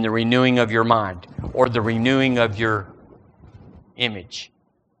in the renewing of your mind or the renewing of your image.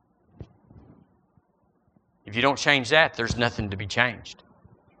 If you don't change that, there's nothing to be changed.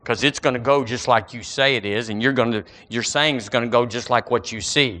 Because it's going to go just like you say it is, and your saying is going to go just like what you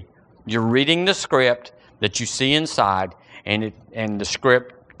see. You're reading the script that you see inside, and the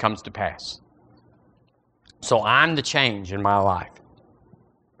script comes to pass. So I'm the change in my life.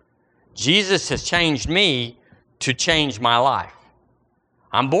 Jesus has changed me to change my life.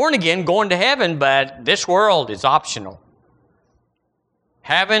 I'm born again, going to heaven, but this world is optional.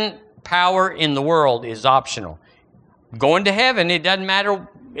 Having power in the world is optional. Going to heaven, it doesn't matter.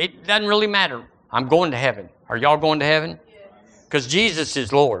 It doesn't really matter. I'm going to heaven. Are y'all going to heaven? Because Jesus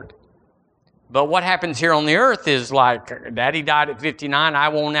is Lord. But what happens here on the earth is like, Daddy died at 59. I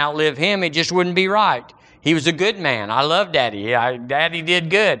won't outlive him. It just wouldn't be right. He was a good man. I love Daddy. Daddy did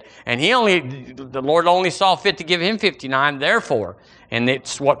good. And the Lord only saw fit to give him 59, therefore. And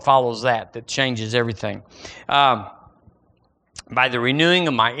it's what follows that changes everything. By the renewing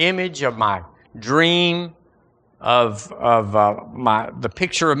of my image, of my dream, of the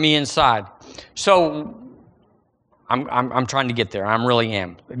picture of me inside. So I'm trying to get there. I really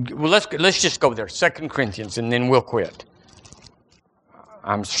am. Well, let's just go there. 2 Corinthians, and then we'll quit.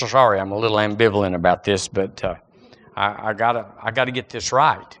 I'm sorry, I'm a little ambivalent about this, but I gotta get this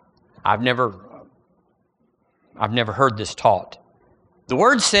right. I've never heard this taught. The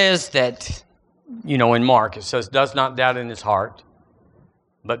word says that, in Mark, it says, does not doubt in his heart,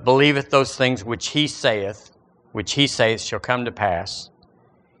 but believeth those things which he saith shall come to pass.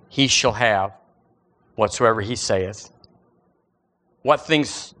 He shall have whatsoever he saith. What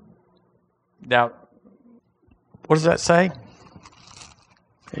things what does that say?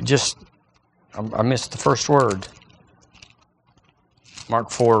 I missed the first word. Mark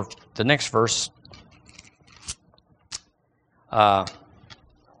 4, the next verse. I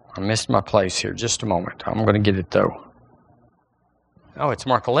missed my place here. Just a moment. I'm going to get it, though. Oh, it's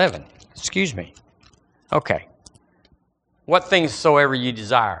Mark 11. Excuse me. Okay. What things soever ye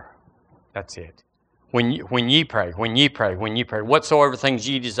desire. That's it. When ye pray. Whatsoever things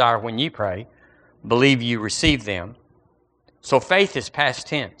ye desire when ye pray, believe you receive them. So faith is past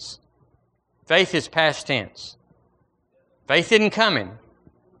tense. Faith is past tense. Faith isn't coming.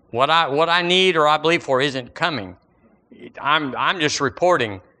 What I need or I believe for isn't coming. I'm just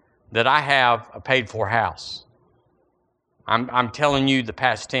reporting that I have a paid-for house. I'm telling you the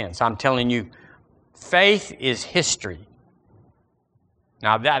past tense. I'm telling you, faith is history.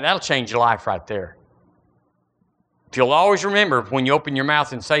 Now that'll change your life right there. If you'll always remember when you open your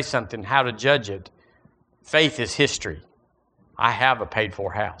mouth and say something, how to judge it. Faith is history. I have a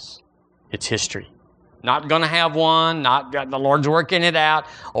paid-for house. It's history. Not going to have one. Not the Lord's working it out,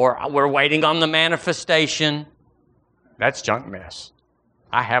 or we're waiting on the manifestation. That's junk mess.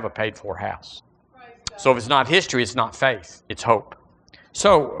 I have a paid-for house. So if it's not history, it's not faith. It's hope.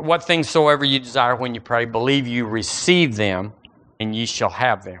 So what things soever you desire when you pray, believe you receive them, and ye shall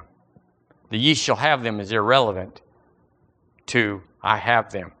have them. The ye shall have them is irrelevant to I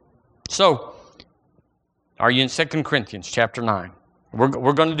have them. So, are you in 2 Corinthians chapter 9? We're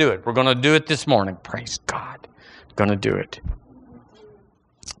going to do it. We're going to do it this morning. Praise God. We're going to do it.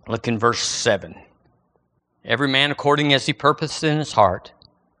 Look in verse 7. Every man according as he purposed in his heart,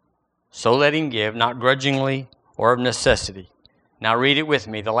 so let him give, not grudgingly or of necessity. Now read it with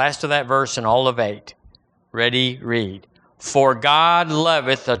me. The last of that verse and all of 8. Ready, read. For God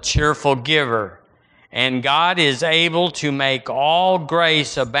loveth a cheerful giver, and God is able to make all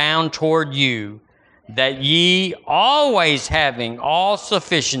grace abound toward you, that ye always having all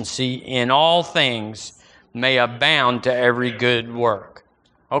sufficiency in all things may abound to every good work.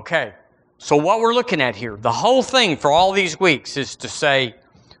 Okay, so what we're looking at here, the whole thing for all these weeks is to say,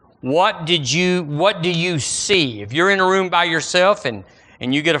 what do you see? If you're in a room by yourself and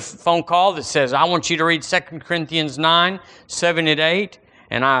you get a phone call that says, I want you to read 2 Corinthians 9, 7 and 8,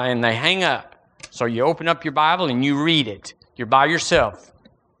 and they hang up. So you open up your Bible and you read it. You're by yourself.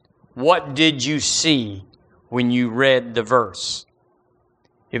 What did you see when you read the verse?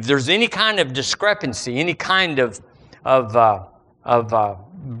 If there's any kind of discrepancy, any kind of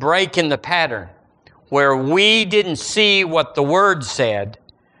break in the pattern, where we didn't see what the Word said,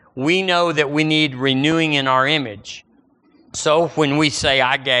 we know that we need renewing in our image. So when we say,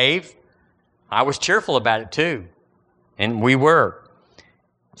 I gave, I was cheerful about it too. And we were.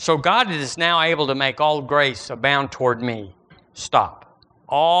 So God is now able to make all grace abound toward me. Stop.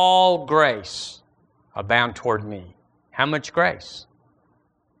 All grace abound toward me. How much grace?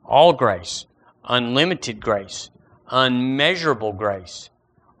 All grace. Unlimited grace. Unmeasurable grace.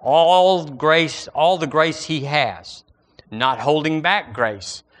 All grace, all the grace He has. Not holding back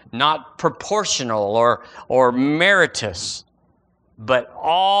grace. Not proportional or meritorious. But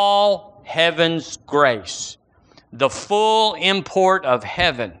all heaven's grace. The full import of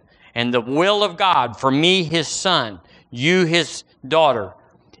heaven and the will of God for me, His son, you, His daughter,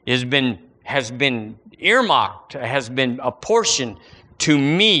 has been earmarked, has been apportioned to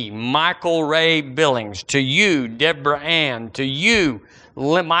me, Michael Ray Billings, to you, Deborah Ann, to you,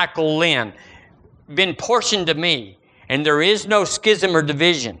 Michael Lynn, been portioned to me. And there is no schism or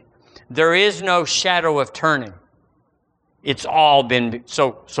division. There is no shadow of turning. It's all been,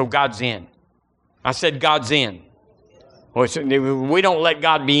 so God's in. I said God's in. Well, we don't let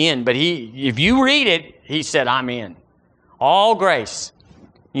God be in, but if you read it, He said, I'm in. All grace.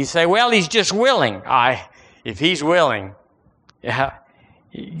 You say, well, He's just willing. If He's willing,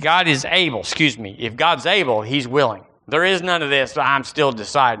 God is able, If God's able, He's willing. There is none of this, I'm still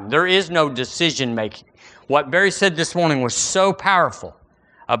deciding. There is no decision making. What Barry said this morning was so powerful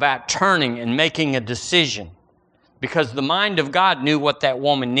about turning and making a decision, because the mind of God knew what that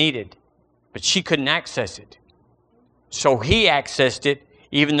woman needed, but she couldn't access it. So He accessed it,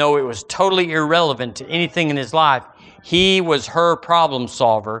 even though it was totally irrelevant to anything in his life. He was her problem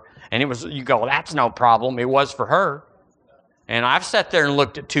solver, and you go, well, that's no problem. It was for her. And I've sat there and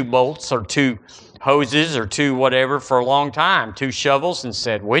looked at 2 bolts or 2 hoses or 2 whatever for a long time, 2 shovels, and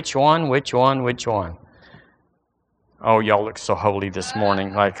said, which one, which one, which one? Oh, y'all look so holy this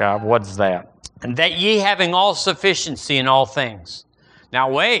morning. Like, what's that? And that ye having all sufficiency in all things. Now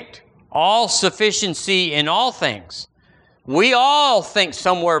wait, all sufficiency in all things. We all think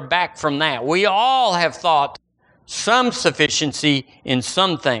somewhere back from that. We all have thought some sufficiency in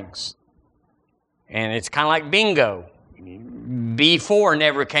some things. And it's kind of like bingo. B4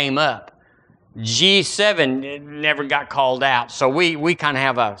 never came up. G7 never got called out. So we kind of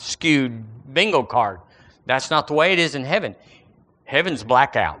have a skewed bingo card. That's not the way it is in heaven. Heaven's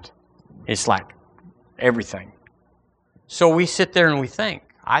blackout. It's like everything. So we sit there and we think,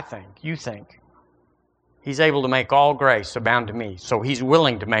 I think, you think, He's able to make all grace abound to me. So He's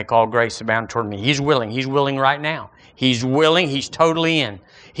willing to make all grace abound toward me. He's willing. He's willing right now. He's willing. He's totally in.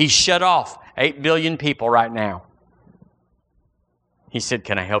 He's shut off 8 billion people right now. He said,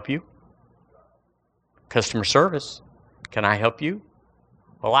 can I help you? Customer service. Can I help you?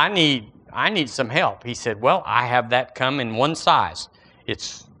 Well, I need some help. He said, well, I have that come in one size.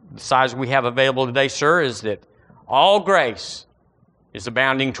 It's the size we have available today, sir, is that all grace is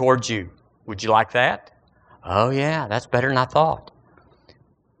abounding towards you. Would you like that? Oh, yeah, that's better than I thought.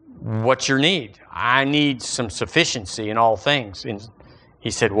 What's your need? I need some sufficiency in all things. And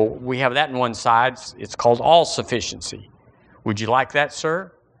he said, well, we have that in one side. It's called all sufficiency. Would you like that,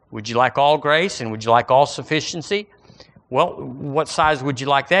 sir? Would you like all grace and would you like all sufficiency? Well, what size would you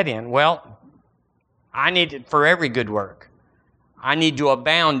like that in? Well, I need it for every good work. I need to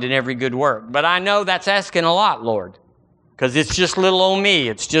abound in every good work. But I know that's asking a lot, Lord. Because it's just little old me.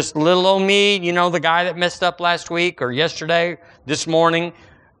 It's just little old me, the guy that messed up last week or yesterday, this morning,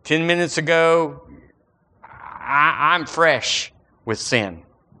 10 minutes ago. I'm fresh with sin.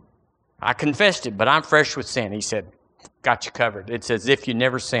 I confessed it, but I'm fresh with sin. He said, got you covered. It's as if you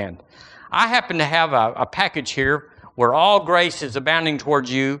never sinned. I happen to have a package here where all grace is abounding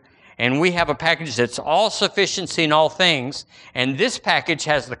towards you, and we have a package that's all sufficiency in all things, and this package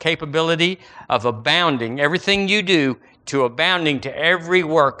has the capability of abounding, everything you do, to abounding to every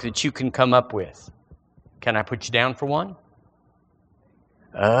work that you can come up with. Can I put you down for one?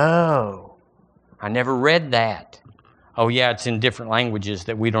 Oh, I never read that. Oh yeah, it's in different languages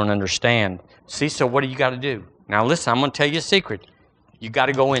that we don't understand. See, so what do you got to do? Now listen, I'm going to tell you a secret. You got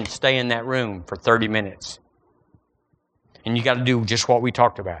to go in, stay in that room for 30 minutes. And you got to do just what we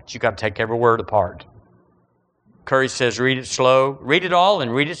talked about. You got to take every word apart. Curry says, read it slow. Read it all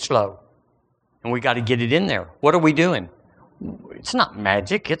and read it slow. And we got to get it in there. What are we doing? It's not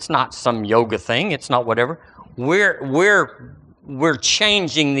magic. It's not some yoga thing. It's not whatever. We're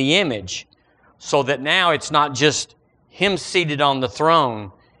changing the image so that now it's not just Him seated on the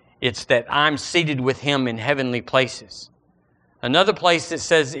throne. It's that I'm seated with Him in heavenly places. Another place that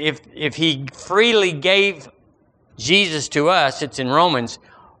says if He freely gave Jesus to us, it's in Romans,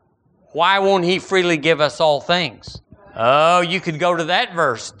 why won't He freely give us all things? Oh, you could go to that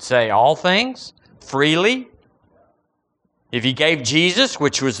verse and say, all things? Freely? If He gave Jesus,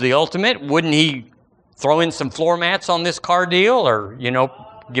 which was the ultimate, wouldn't He throw in some floor mats on this car deal or,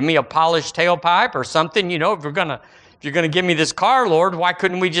 Give me a polished tailpipe or something. If you're gonna give me this car, Lord, why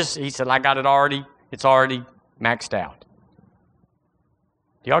couldn't we just? He said, I got it already. It's already maxed out.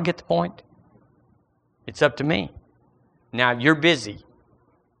 Do y'all get the point? It's up to me. Now, you're busy.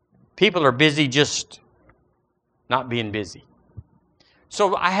 People are busy just not being busy.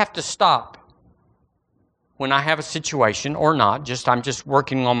 So I have to stop when I have a situation or not, I'm just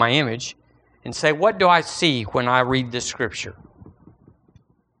working on my image, and say, what do I see when I read this scripture?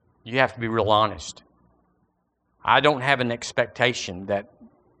 You have to be real honest. I don't have an expectation that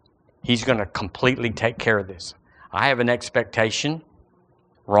he's going to completely take care of this. I have an expectation,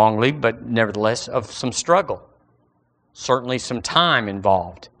 wrongly, but nevertheless, of some struggle. Certainly some time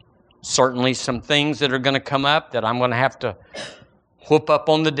involved. Certainly some things that are going to come up that I'm going to have to whoop up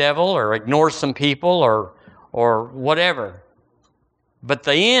on the devil or ignore some people or whatever. But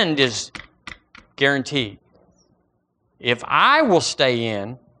the end is guaranteed. If I will stay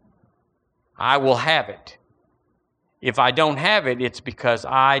in, I will have it. If I don't have it, it's because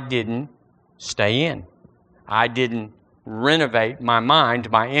I didn't stay in. I didn't renovate my mind,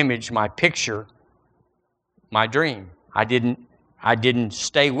 my image, my picture, my dream. I didn't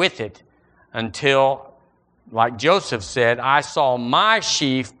stay with it until, like Joseph said, I saw my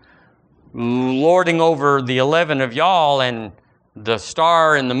sheaf lording over the 11 of y'all and the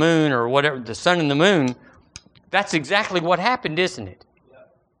star and the moon or whatever, the sun and the moon. That's exactly what happened, isn't it?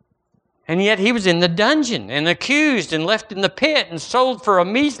 And yet he was in the dungeon and accused and left in the pit and sold for a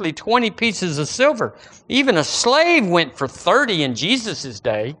measly 20 pieces of silver. Even a slave went for 30 in Jesus'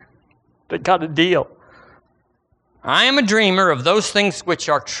 day. They got a deal. I am a dreamer of those things which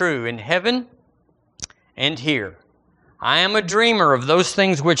are true in heaven and here. I am a dreamer of those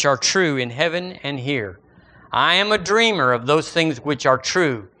things which are true in heaven and here. I am a dreamer of those things which are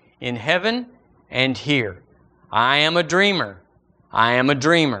true in heaven and here. I am a dreamer. I am a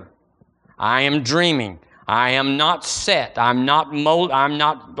dreamer. I am dreaming. I am not set. I'm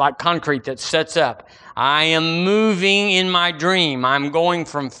not like concrete that sets up. I am moving in my dream. I'm going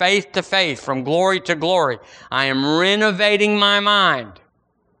from faith to faith, from glory to glory. I am renovating my mind.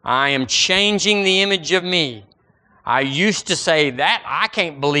 I am changing the image of me. I used to say that, I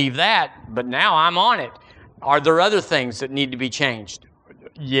can't believe that, but now I'm on it. Are there other things that need to be changed?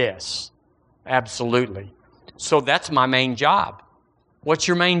 Yes, absolutely. So that's my main job. What's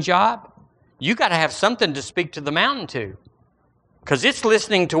your main job? You got to have something to speak to the mountain to, because it's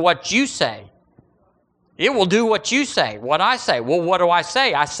listening to what you say. It will do what you say, what I say. Well, what do I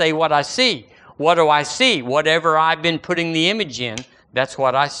say? I say what I see. What do I see? Whatever I've been putting the image in, that's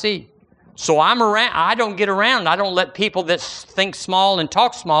what I see. So I'm around. I don't get around. I don't let people that think small and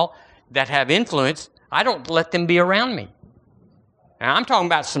talk small, that have influence, I don't let them be around me. Now, I'm talking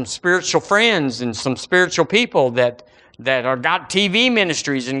about some spiritual friends and some spiritual people that are got TV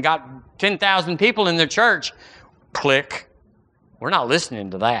ministries and got 10,000 people in their church. Click. We're not listening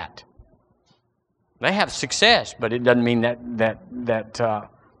to that. They have success, but it doesn't mean that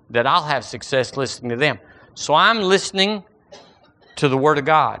I'll have success listening to them. So I'm listening to the Word of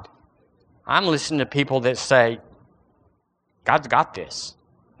God. I'm listening to people that say, God's got this.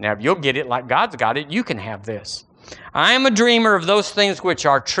 Now, if you'll get it like God's got it, you can have this. I am a dreamer of those things which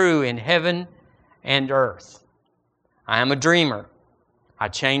are true in heaven and earth. I am a dreamer. I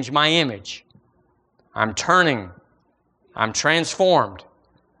change my image. I'm turning. I'm transformed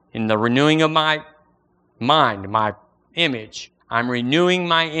in the renewing of my mind, my image. I'm renewing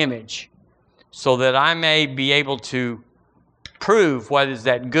my image so that I may be able to prove what is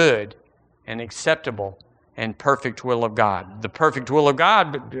that good and acceptable and perfect will of God. The perfect will of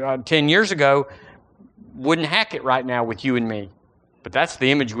God 10 years ago wouldn't hack it right now with you and me. But that's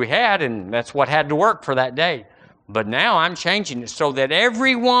the image we had, and that's what had to work for that day. But now I'm changing it so that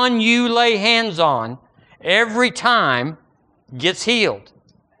everyone you lay hands on every time gets healed.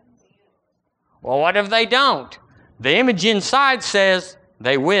 Well, what if they don't? The image inside says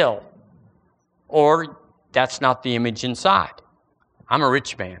they will. Or that's not the image inside. I'm a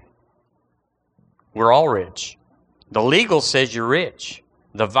rich man. We're all rich. The legal says you're rich.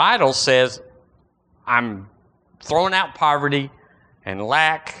 The vital says I'm throwing out poverty and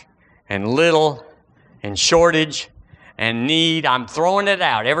lack and little and shortage and need. I'm throwing it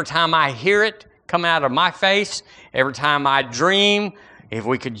out. Every time I hear it come out of my face, every time I dream, if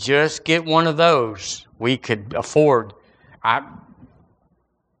we could just get one of those, we could afford.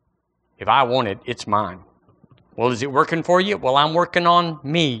 If I want it, it's mine. Well, is it working for you? Well, I'm working on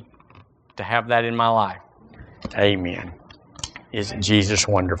me to have that in my life. Amen. Isn't Jesus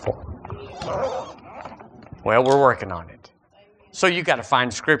wonderful? Well, we're working on it. So you got to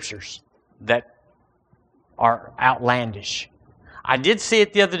find scriptures that are outlandish. I did see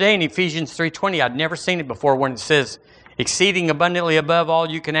it the other day in Ephesians 3:20. I'd never seen it before when it says, exceeding abundantly above all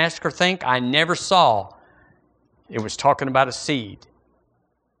you can ask or think. I never saw. It was talking about a seed.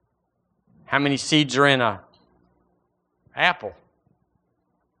 How many seeds are in a apple?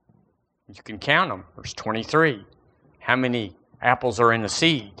 You can count them. There's 23. How many apples are in a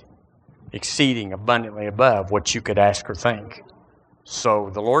seed? Exceeding abundantly above what you could ask or think. So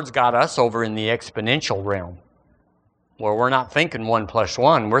the Lord's got us over in the exponential realm, where we're not thinking 1 +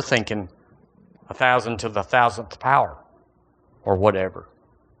 1. We're thinking 1,000 to the 1,000th power, or whatever.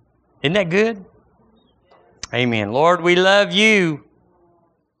 Isn't that good? Amen. Lord, we love you.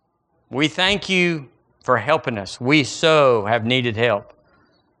 We thank you for helping us. We so have needed help.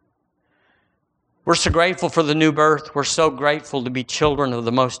 We're so grateful for the new birth. We're so grateful to be children of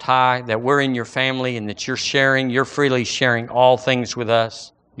the Most High, that we're in your family and that you're freely sharing all things with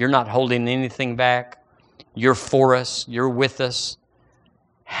us. You're not holding anything back. You're for us. You're with us.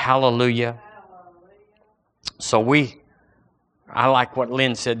 Hallelujah. So I like what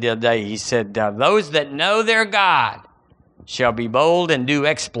Lynn said the other day. He said, those that know their God shall be bold and do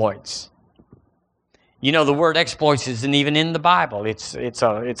exploits. You know, the word exploits isn't even in the Bible. It's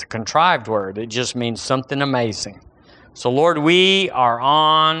a contrived word. It just means something amazing. So, Lord, we are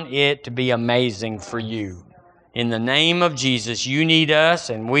on it to be amazing for you. In the name of Jesus, you need us,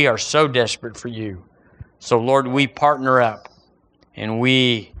 and we are so desperate for you. So, Lord, we partner up, and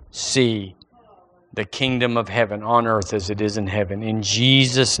we see the kingdom of heaven on earth as it is in heaven. In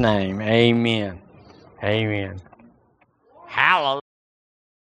Jesus' name, amen. Amen. Hallelujah.